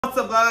What's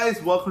up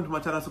guys, welcome to my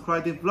channel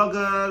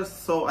Sukhrajthevlogger.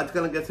 So I'm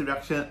gonna get a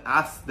reaction.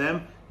 Ask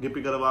them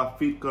Gippy Grewal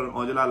feat Karan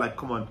Aujla. Like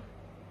come on,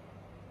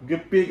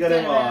 Gippy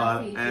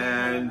Grewal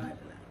and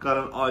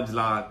Karan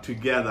Aujla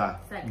together.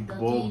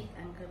 Boom.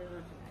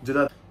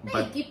 Jada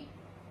but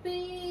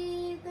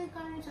Gippy the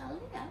Karan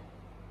Aujla.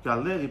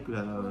 चल रहे Gippy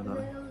Grewal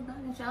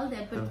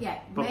But yeah,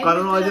 but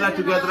Karan Aujla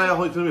together है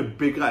हो इसमें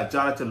big है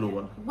चार चलो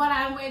what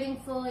I'm waiting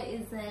for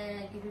is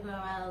Gippy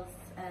Grewal's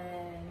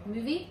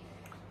movie.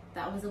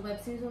 That was a web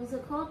series. What was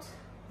it called?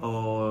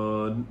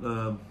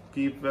 Oh,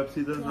 keep web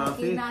series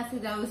Nasi. Nasi,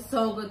 that was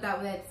so good.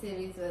 That web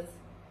series was.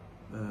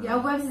 Yeah,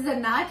 web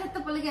series na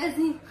chatta pal gaya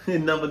si.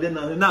 Na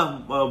badhiya na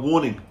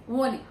warning.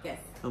 Warning, yes.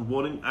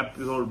 Warning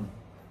episode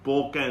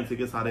बहुत कैंसी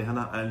के सारे है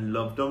ना and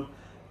loved them.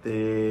 ते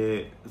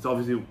so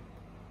obviously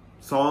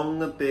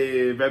song ते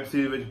web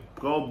series ਵਿੱਚ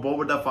बहुत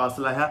बड़ा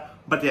फासला है.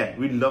 But yeah,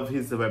 we love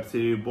his web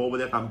series. बहुत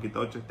बढ़िया काम किया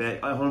हो चुका है.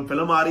 हम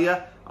फिल्म आ रही है.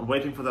 I'm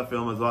waiting for the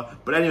film as well.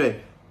 But anyway.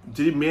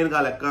 Ji main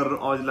गल है Karan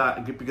Aujla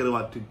Gippy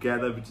Grewal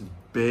together, which is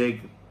big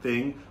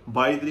thing.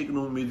 22 तारीख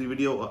ਨੂੰ म्यूजिक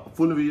वीडियो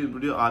फुल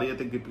वीडियो आ रही है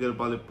ते Gippy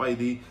Grewal भाई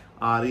दी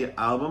आ रही है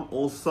एल्बम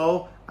also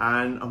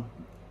and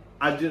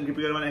ਅੱਜ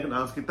Gippy Grewal ने एक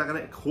अनाउंस ਕੀਤਾ ਕਿ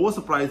ਇੱਕ ਹੋਰ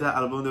ਸਰਪ੍ਰਾਈਜ਼ ਹੈ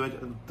ਐਲਬਮ ਦੇ ਵਿੱਚ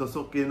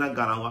ਦੱਸੋ ਕਿਹਦੇ ਨਾਲ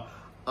ਗਾਣਾ ਹੋਗਾ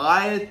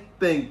I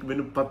think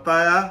ਮੈਨੂੰ ਪਤਾ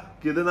ਆ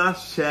ਕਿਹਦੇ ਨਾਲ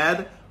ਸ਼ਾਇਦ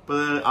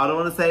पर I don't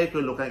want to say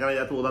कि लोग कहना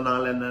यार तू उदा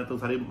नाम लेना है तू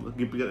सारी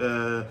Gippy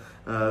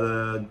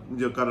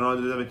जो Karan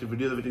Aujla ਵਿੱਚ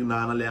ਵੀਡੀਓ ਦੇ ਵਿੱਚ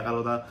ਨਾਮ ਨਾ ਲਿਆ ਕਰ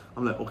ਉਹਦਾ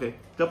I'm like okay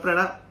ਚੁੱਪ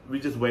ਰਹਿਣਾ we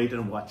just wait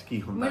and watch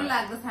ਕੀ ਹੁੰਦਾ ਮੈਨੂੰ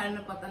ਲੱਗਦਾ ਸਾਰਿਆਂ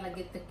ਨੂੰ ਪਤਾ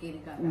ਲੱਗੇ ਤੇ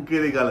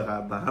ਕਿਹੜੀ ਗੱਲ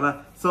ਕਰਦਾ ਹਨਾ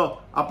ਸੋ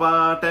ਆਪਾਂ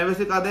ਟਾਈਮ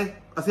ਵੇਸਟ ਕਰਦੇ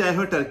ਅਸੀਂ ਆਏ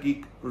ਹੋਏ ਟਰਕੀ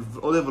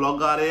ਉਹਦੇ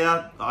ਵਲੌਗ ਆ ਰਹੇ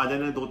ਆ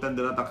ਜਾਣੇ 2-3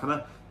 ਦਿਨਾਂ ਤੱਕ ਹਨਾ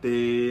ਤੇ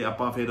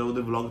ਆਪਾਂ ਫਿਰ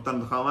ਉਹਦੇ ਵਲੌਗ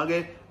ਤੁਹਾਨੂੰ ਦਿਖਾਵਾਂਗੇ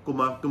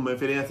ਘੁੰਮੇ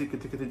ਫਿਰੇ ਅਸੀਂ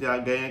ਕਿੱਥੇ ਕਿੱਥੇ ਜਾ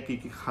ਗਏ ਆ ਕੀ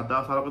ਕੀ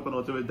ਖਾਦਾ ਸਾਰਾ ਕੁਝ ਤੁਹਾਨੂੰ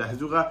ਉਹਦੇ ਵਿੱਚ ਦੱਸ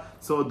ਜੂਗਾ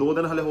ਸੋ 2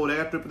 ਦਿਨ ਹਲੇ ਹੋ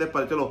ਰਹੇਗਾ ਟ੍ਰਿਪ ਦੇ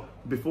ਪਰ ਚਲੋ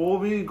ਬਿਫੋਰ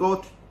ਵੀ ਗੋ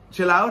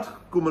chill out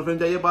घूमन फिरन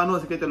जाइए बाहर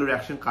असं चलो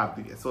रिएक्शन कर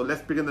दिए so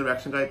let's begin the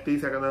reaction guys 30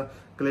 second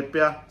clip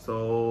पे so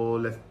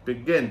let's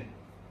begin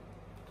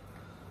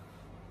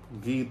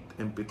गीत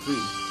mp3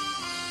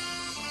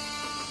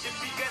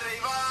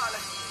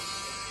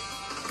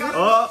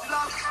 oh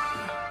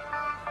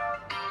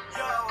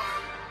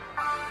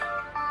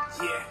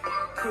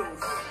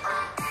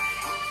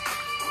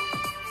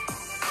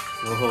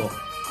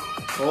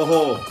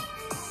oho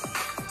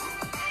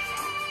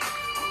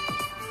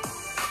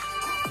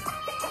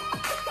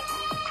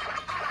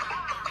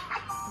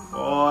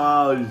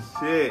Oh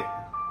shit.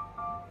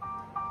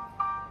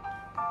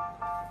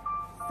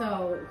 So,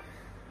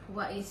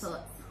 what are your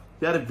thoughts?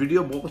 यार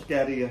वीडियो बहुत कुछ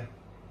कह रही है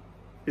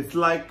It's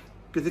like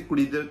किसी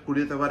कुड़ी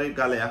ते बारे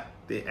गल आ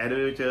ते ਇਹਦੇ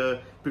ਵਿੱਚ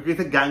ਕਿਉਂਕਿ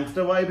ਇਥੇ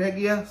ਗੈਂਗਸਟਰ ਵਾਈਬ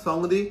ਹੈਗੀ ਆ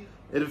Song ਦੀ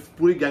ਇਹ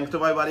ਪੂਰੀ ਗੈਂਗਸਟਰ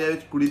ਵਾਈਬ ਆ ਰਹੀ ਹੈ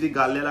ਵਿੱਚ ਕੁੜੀ ਦੀ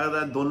ਗੱਲ ਹੈ ਲੱਗਦਾ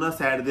ਦੋਨਾਂ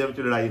ਸਾਈਡ ਦੇ ਵਿੱਚ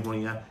ਲੜਾਈ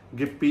ਹੋਣੀ ਆ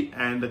Gippy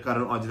and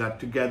Karan Aujla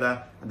together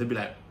and they be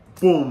like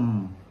boom.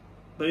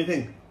 What do you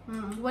think?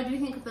 What do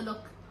you think of the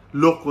look?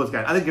 Look was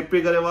good. I think Gippy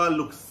Grewal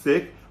looks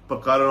sick. But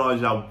Karan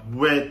Aujla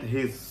with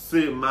his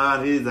sweet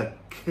man, he's a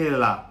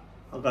killer.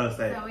 I'm gonna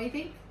say. Is that what you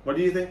think? What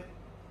do you think?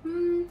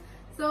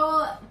 So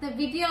the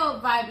video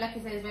vibe, like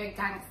I said, is very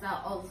gangster,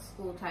 old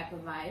school type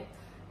of vibe.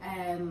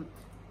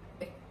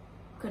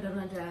 Karan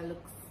Aujla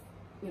looks,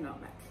 you know,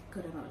 like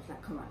Karan Aujla.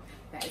 Come on,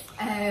 guys.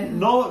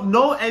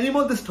 No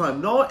animal this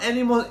time. No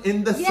animal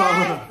in the song.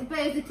 Yeah,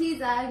 but it's a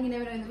teaser. You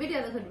never know in the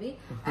video there could be.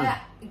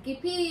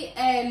 Gippy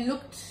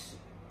looked.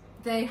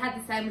 They had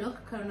the same look,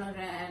 Karan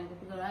Aujla and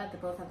Gippy Grewal, they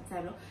both had the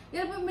same look.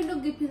 Yeah, but me look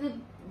Gippy the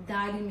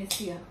daadi miss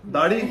here.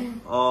 Daadi?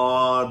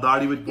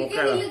 Daadi with book.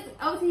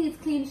 Obviously he's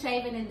clean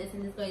shaven in this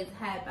and he's got his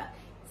hair back.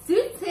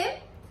 Suits him,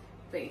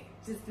 but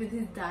just with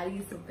his daadi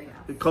is something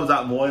else. It comes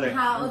out more in it.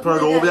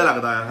 Probably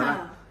like that, huh?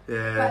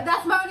 Yeah. But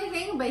that's my only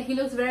thing, but he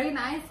looks very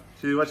nice.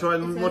 Should we watch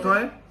one more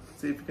time?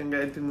 See if we can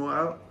get anything more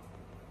out.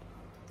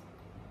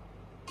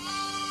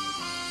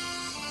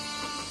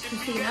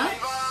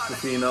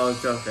 Casino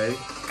is okay.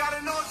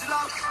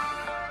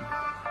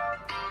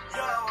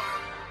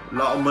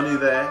 Lot of money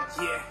there.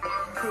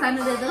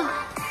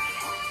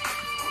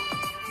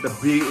 The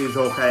beat is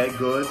okay,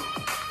 good.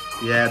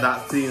 Yeah,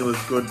 that scene was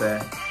good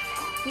there.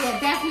 Yeah,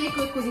 definitely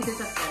good kudi se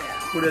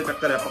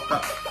chakkar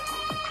hai.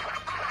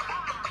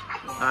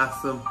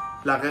 Awesome.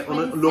 Like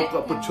look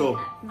up pucho.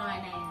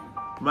 9 AM.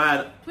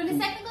 Man.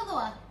 22nd of the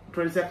what?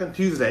 22nd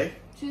Tuesday.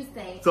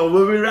 So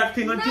we'll be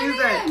reacting on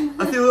Tuesday.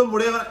 I think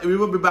we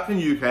will be back in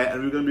UK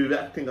and we're going to be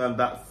reacting on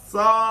that.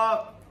 So,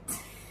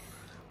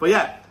 but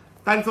yeah,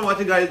 thanks for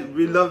watching, guys.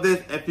 We love this.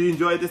 If you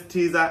enjoyed this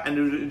teaser and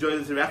you enjoyed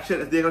this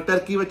reaction, if they're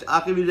Turkey, which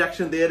aake bhi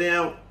reaction de rahe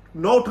hain,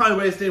 no time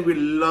wasting. We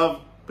love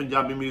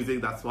Punjabi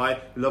music. That's why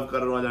we love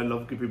Karan Aujla. I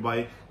love Gippy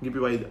Bhai. Gippy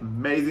Bhai is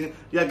amazing.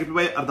 Yeah, Gippy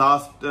Bhai,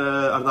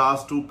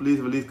 Ardas to please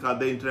release kar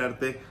de internet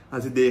te.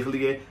 Asi dekh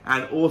liye.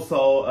 And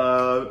also,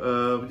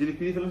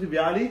 jehdi film si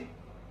vyah li.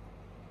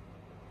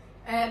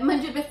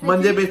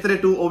 Manje Bestre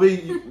 2 वो भी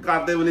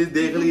करते हुए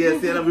देख लिए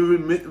ऐसे ना we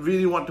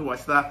really want to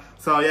watch that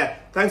so yeah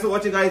thanks for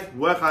watching guys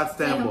work hard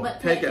stay humble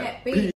take care.